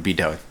that you would be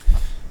doing.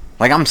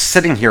 Like, I'm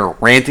sitting here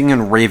ranting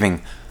and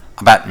raving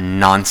about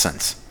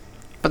nonsense.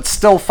 But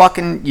still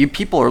fucking, you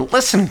people are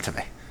listening to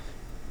me.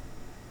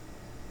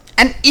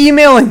 And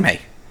emailing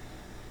me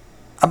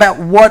about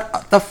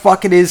what the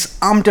fuck it is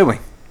I'm doing.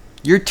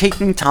 You're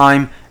taking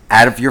time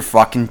out of your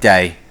fucking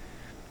day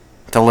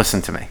to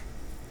listen to me.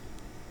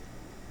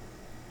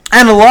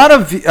 And a lot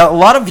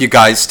of you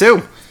guys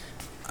too.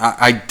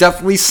 I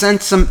definitely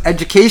sense some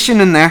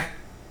education in there.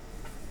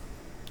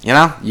 You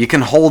know, you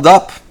can hold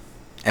up.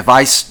 If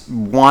I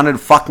wanted to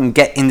fucking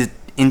get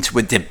into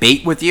a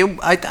debate with you,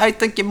 I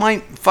think you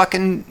might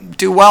fucking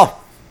do well.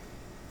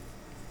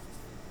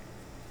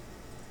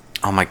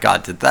 Oh my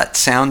god, did that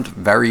sound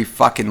very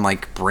fucking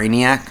like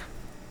Brainiac?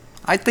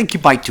 I think you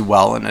might do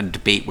well in a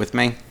debate with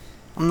me.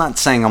 I'm not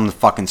saying I'm the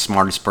fucking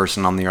smartest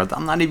person on the earth.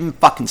 I'm not even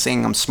fucking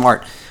saying I'm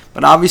smart.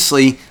 But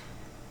obviously,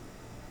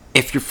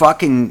 if you're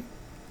fucking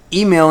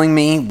emailing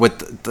me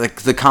with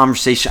the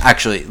conversation...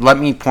 Actually, let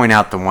me point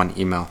out the one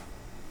email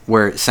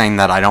where it's saying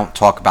that I don't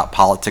talk about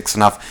politics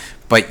enough,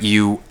 but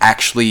you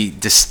actually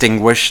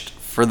distinguished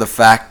for the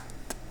fact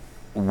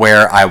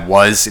where I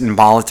was in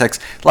politics.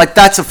 Like,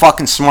 that's a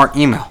fucking smart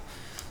email.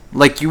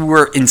 Like, you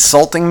were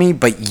insulting me,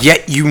 but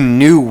yet you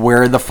knew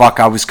where the fuck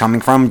I was coming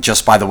from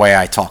just by the way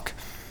I talk.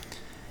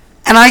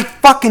 And I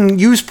fucking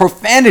use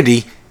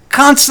profanity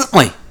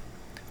constantly,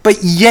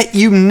 but yet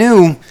you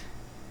knew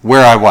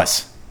where I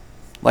was.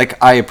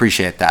 Like, I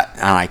appreciate that.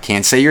 And I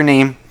can't say your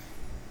name,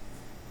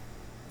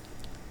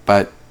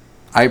 but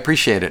I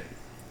appreciate it.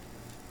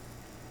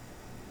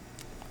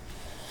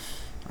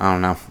 I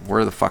don't know.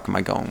 Where the fuck am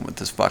I going with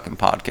this fucking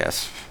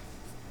podcast?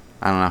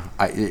 I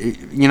don't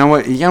know. You know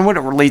what? You know what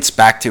it relates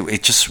back to?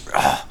 It just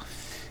it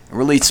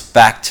relates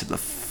back to the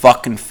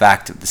fucking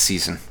fact of the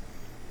season.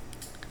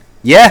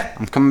 Yeah,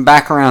 I'm coming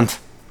back around.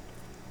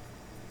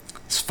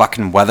 This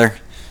fucking weather.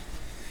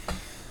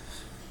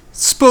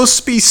 It's supposed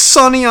to be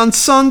sunny on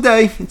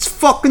Sunday. It's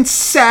fucking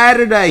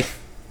Saturday.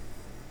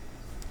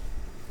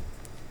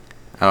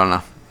 I don't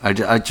know.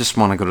 I just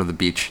want to go to the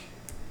beach.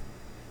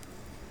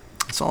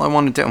 That's all I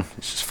want to do.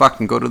 Is just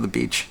fucking go to the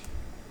beach.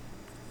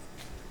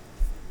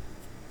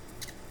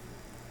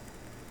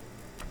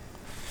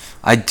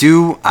 I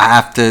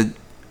have to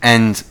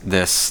end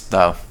this,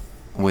 though,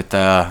 with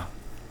a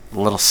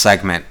little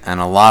segment, and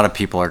a lot of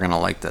people are going to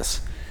like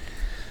this.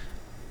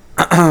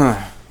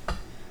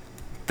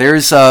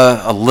 There's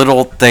a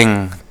little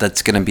thing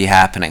that's going to be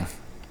happening.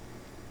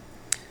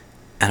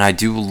 And I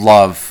do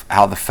love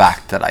how the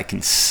fact that I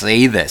can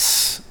say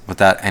this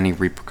without any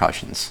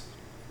repercussions.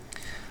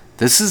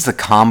 This is the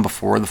calm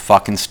before the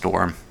fucking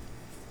storm.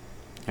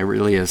 It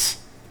really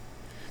is.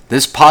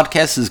 This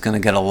podcast is going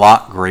to get a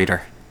lot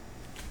greater.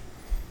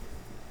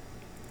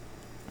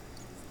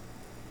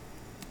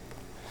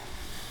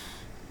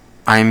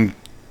 I'm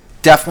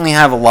definitely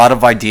have a lot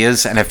of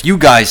ideas, and if you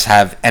guys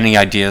have any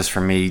ideas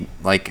for me,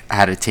 like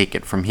how to take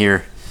it from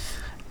here,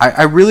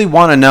 I really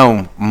want to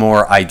know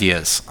more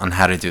ideas on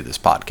how to do this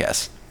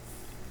podcast.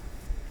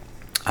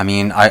 I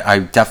mean, I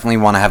definitely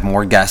want to have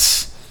more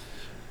guests,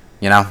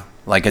 you know?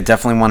 Like, I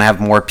definitely want to have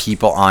more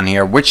people on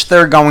here, which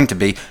they're going to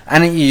be.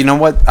 And you know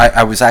what?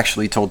 I was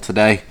actually told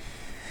today,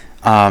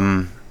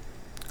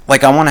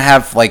 like, I want to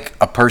have, like,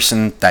 a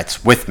person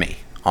that's with me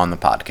on the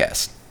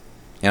podcast.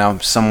 You know,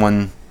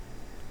 someone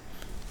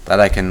that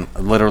I can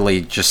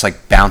literally just,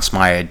 like, bounce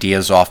my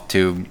ideas off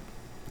to.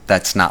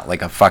 That's not,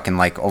 like, a fucking,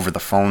 like, over the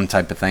phone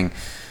type of thing.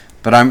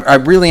 But I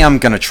really am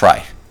going to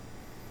try.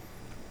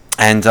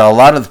 And a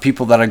lot of the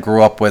people that I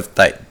grew up with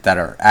that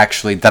are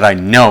actually, that I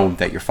know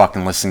that you're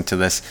fucking listening to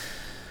this,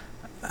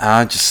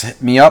 just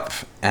hit me up.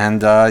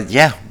 And,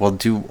 yeah, we'll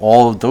do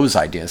all of those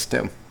ideas,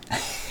 too.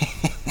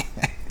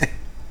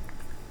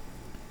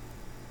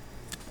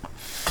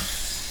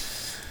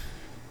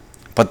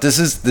 But this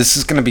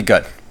is going to be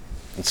good.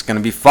 It's going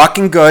to be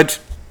fucking good.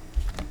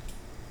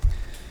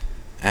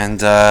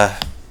 And,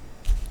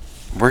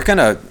 we're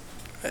gonna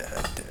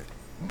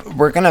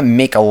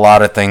make a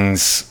lot of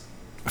things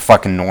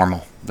fucking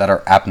normal that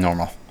are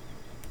abnormal.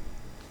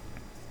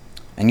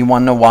 And you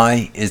want to know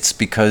why? It's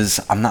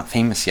because I'm not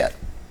famous yet.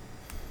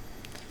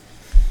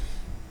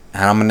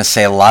 And I'm gonna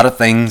say a lot of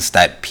things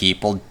that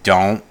people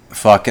don't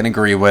fucking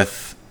agree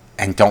with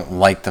and don't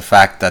like the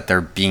fact that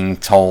they're being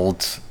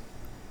told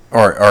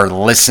or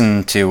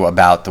listened to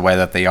about the way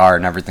that they are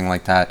and everything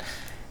like that.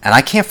 And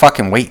I can't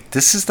fucking wait.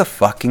 This is the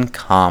fucking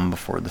calm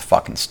before the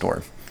fucking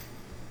storm.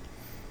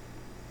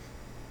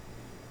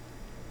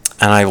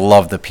 And I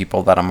love the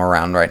people that I'm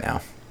around right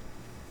now.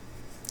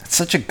 It's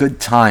such a good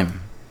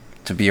time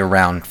to be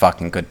around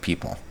fucking good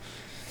people.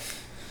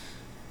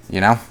 You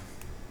know?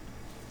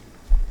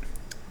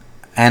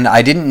 And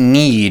I didn't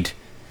need...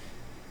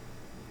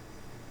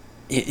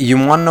 You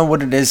want to know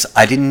what it is?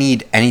 I didn't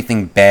need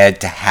anything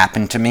bad to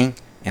happen to me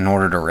in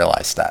order to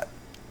realize that.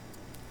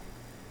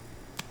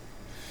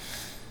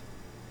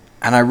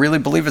 And I really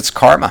believe it's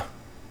karma.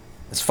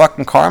 It's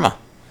fucking karma.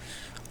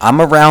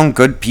 I'm around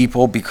good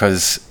people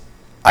because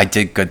I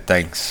did good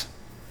things.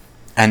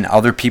 And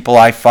other people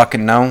I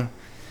fucking know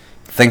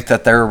think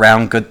that they're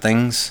around good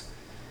things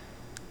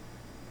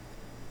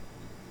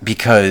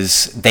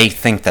because they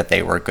think that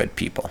they were good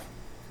people.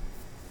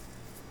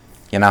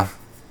 You know?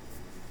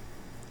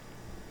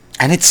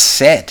 And it's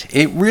sad.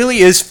 It really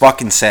is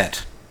fucking sad.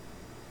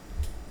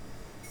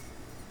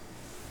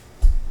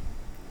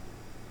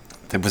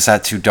 Was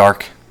that too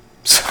dark?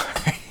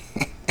 Sorry.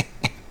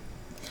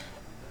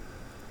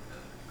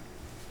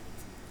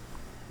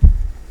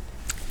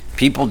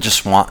 People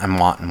just want and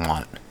want and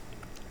want.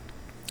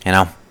 You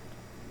know?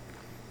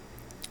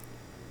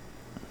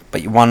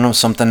 But you want to know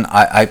something?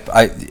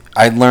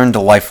 I learned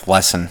a life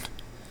lesson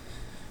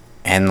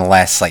in the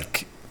last,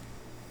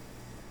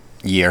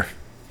 year.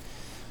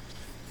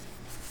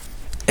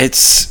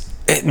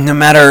 No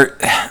matter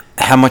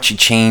how much you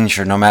change,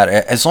 or no matter...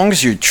 As long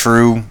as you're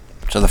true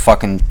to the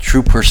fucking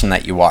true person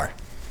that you are.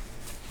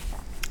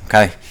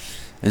 Okay?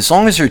 As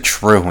long as you're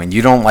true and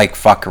you don't,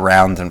 fuck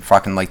around and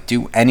fucking,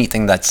 do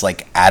anything that's,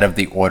 out of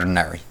the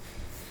ordinary.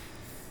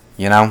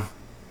 You know?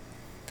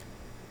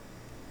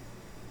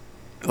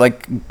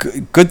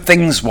 Good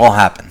things will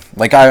happen.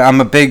 I'm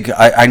a big...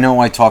 I know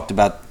I talked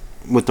about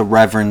with the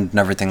Reverend and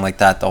everything like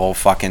that, the whole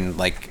fucking,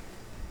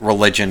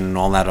 religion and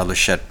all that other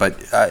shit, but...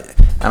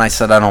 and I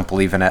said I don't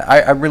believe in it.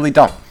 I really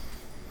don't.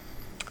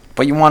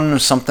 But you want to know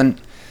something?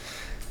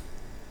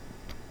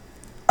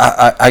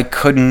 I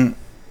couldn't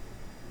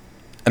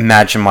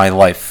imagine my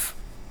life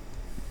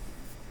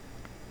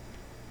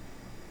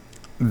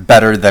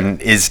better than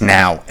it is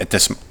now at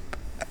this...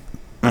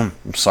 I'm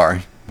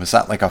sorry. Was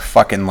that a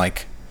fucking,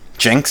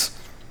 jinx?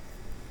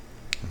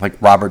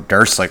 Robert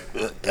Durst,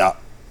 yeah.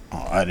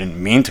 Oh, I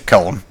didn't mean to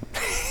kill him.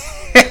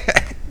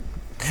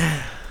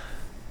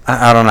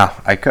 I don't know.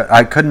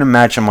 I couldn't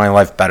imagine my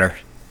life better.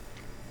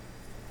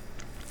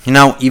 You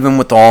know, even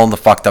with all the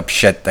fucked up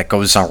shit that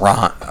goes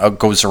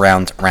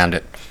around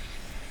it.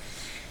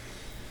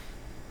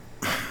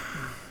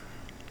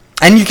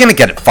 And you're gonna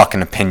get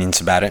fucking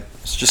opinions about it.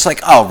 It's just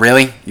oh,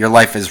 really? Your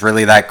life is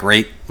really that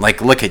great?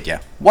 Look at you.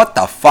 What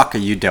the fuck are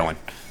you doing?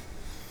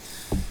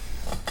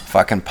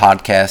 Fucking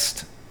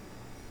podcast.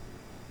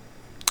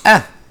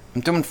 I'm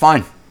doing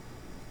fine.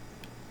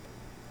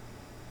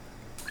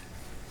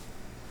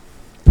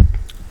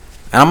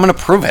 And I'm gonna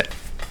prove it.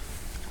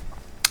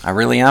 I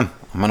really am.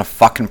 I'm gonna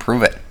fucking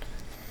prove it.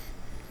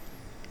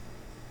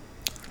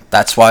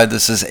 That's why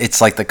it's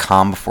the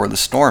calm before the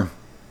storm.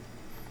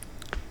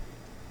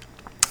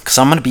 Because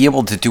I'm gonna be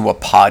able to do a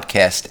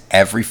podcast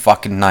every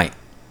fucking night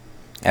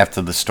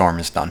after the storm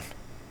is done.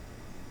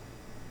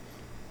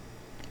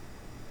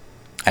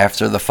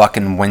 After the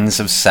fucking winds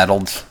have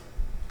settled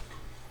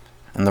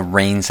and the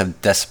rains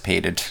have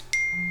dissipated.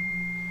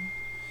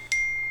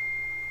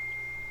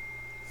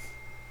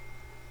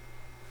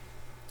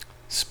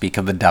 Speak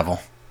of the devil.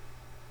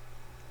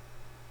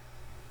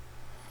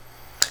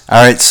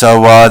 Alright,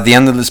 so the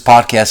end of this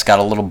podcast got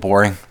a little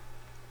boring.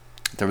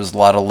 There was a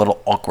lot of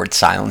little awkward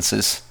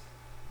silences.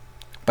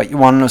 But you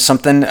want to know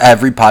something?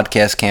 Every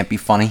podcast can't be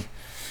funny.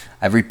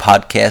 Every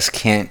podcast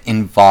can't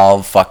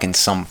involve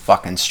some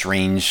fucking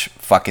strange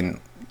fucking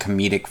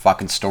comedic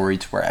fucking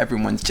stories where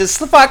everyone's just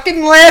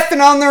fucking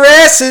laughing on their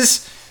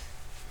asses.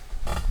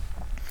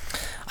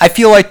 I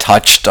feel I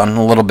touched on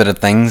a little bit of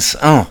things.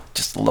 Oh,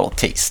 just a little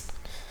taste.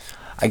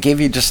 I gave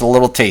you just a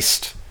little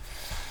taste.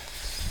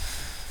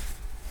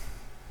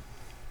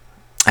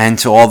 And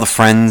to all the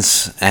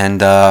friends and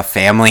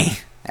family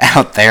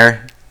out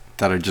there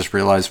that I just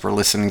realized were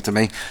listening to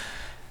me,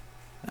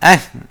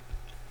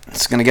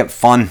 it's gonna get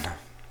fun.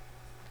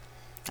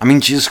 I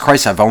mean, Jesus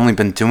Christ, I've only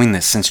been doing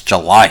this since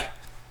July.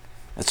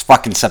 It's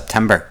fucking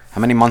September.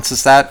 How many months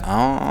is that?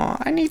 Oh,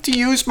 I need to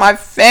use my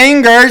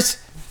fingers.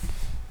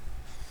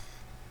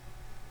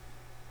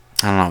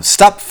 I don't know.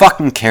 Stop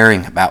fucking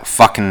caring about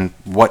fucking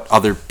what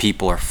other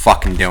people are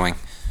fucking doing.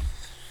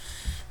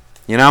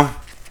 You know?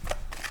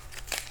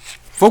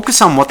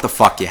 Focus on what the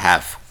fuck you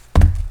have.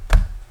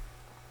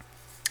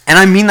 And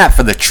I mean that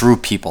for the true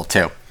people,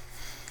 too.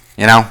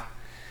 You know?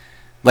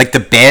 The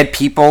bad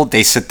people,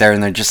 they sit there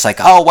and they're just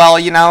oh, well,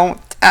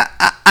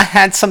 I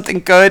had something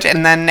good,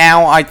 and then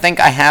now I think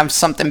I have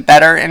something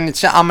better, and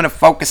I'm going to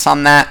focus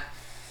on that.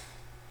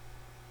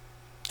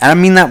 And I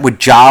mean that with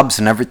jobs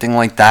and everything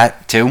like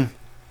that, too.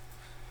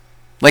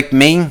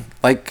 Me,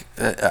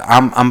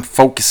 I'm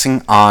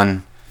focusing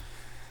on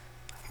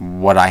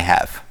what I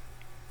have.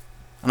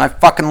 And I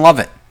fucking love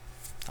it.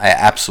 I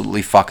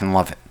absolutely fucking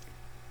love it.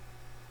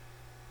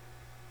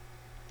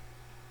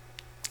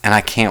 And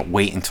I can't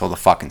wait until the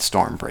fucking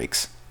storm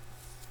breaks.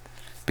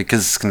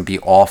 Because it's going to be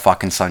all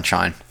fucking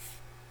sunshine.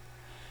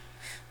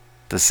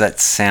 Does that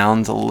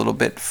sound a little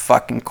bit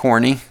fucking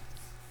corny?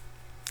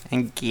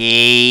 And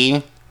gay?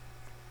 I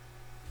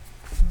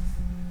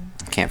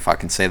can't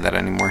fucking say that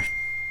anymore.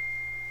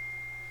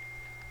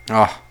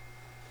 Oh,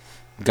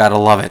 gotta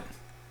love it.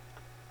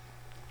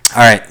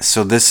 Alright,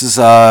 so this is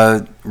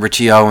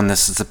Richie O, and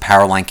this is the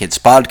Powerline Kids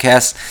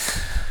podcast.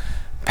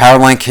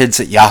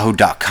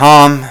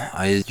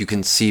 PowerlineKids@yahoo.com. You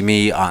can see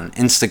me on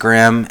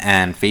Instagram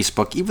and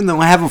Facebook, even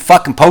though I haven't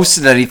fucking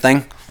posted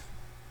anything.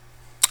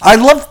 I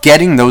love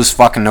getting those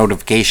fucking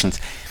notifications.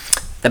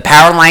 The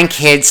Powerline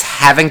Kids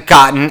haven't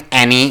gotten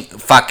any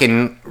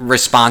fucking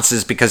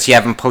responses because you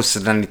haven't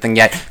posted anything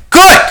yet.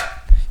 Good!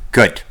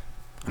 Good.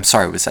 I'm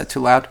sorry, was that too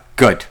loud?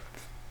 Good.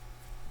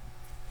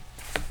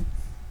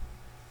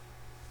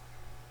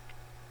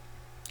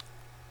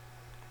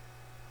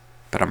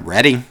 But I'm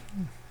ready.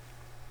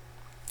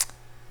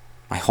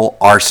 My whole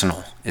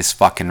arsenal is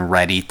fucking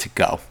ready to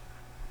go.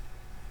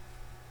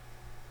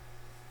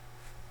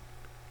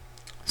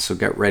 So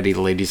get ready,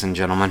 ladies and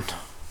gentlemen.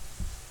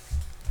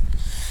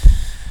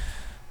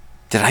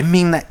 Did I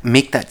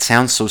make that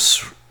sound so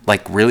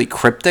like really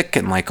cryptic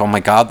and like, oh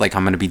my god, like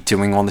I'm gonna be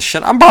doing all this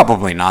shit? I'm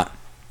probably not.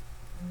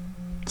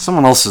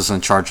 Someone else is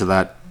in charge of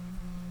that.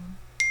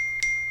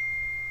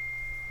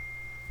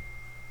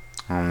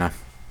 I don't know.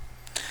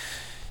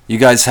 You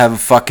guys have a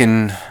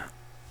fucking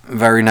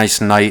very nice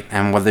night,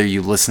 and whether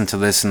you listen to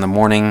this in the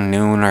morning,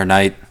 noon, or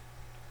night,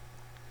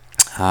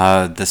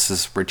 this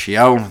is Richie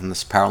O, and this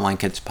is Powerline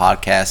Kids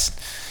podcast,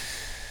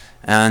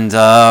 and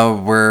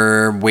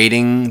we're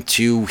waiting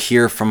to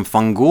hear from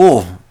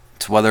Fungul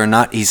to whether or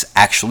not he's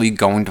actually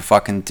going to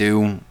fucking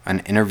do an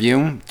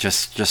interview,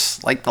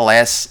 just like the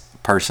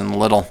last person,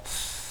 Little,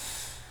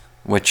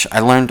 which I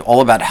learned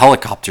all about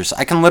helicopters.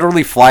 I can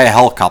literally fly a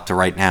helicopter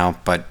right now,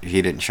 but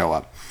he didn't show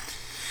up.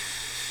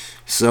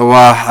 So,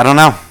 I don't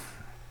know.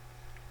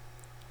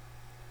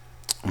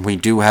 We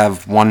do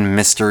have one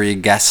mystery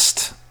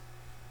guest,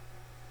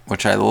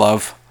 which I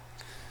love.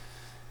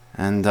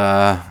 And,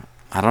 I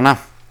don't know.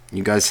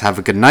 You guys have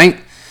a good night.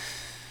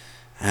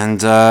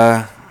 And,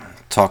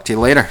 talk to you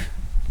later.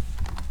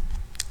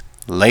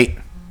 Late.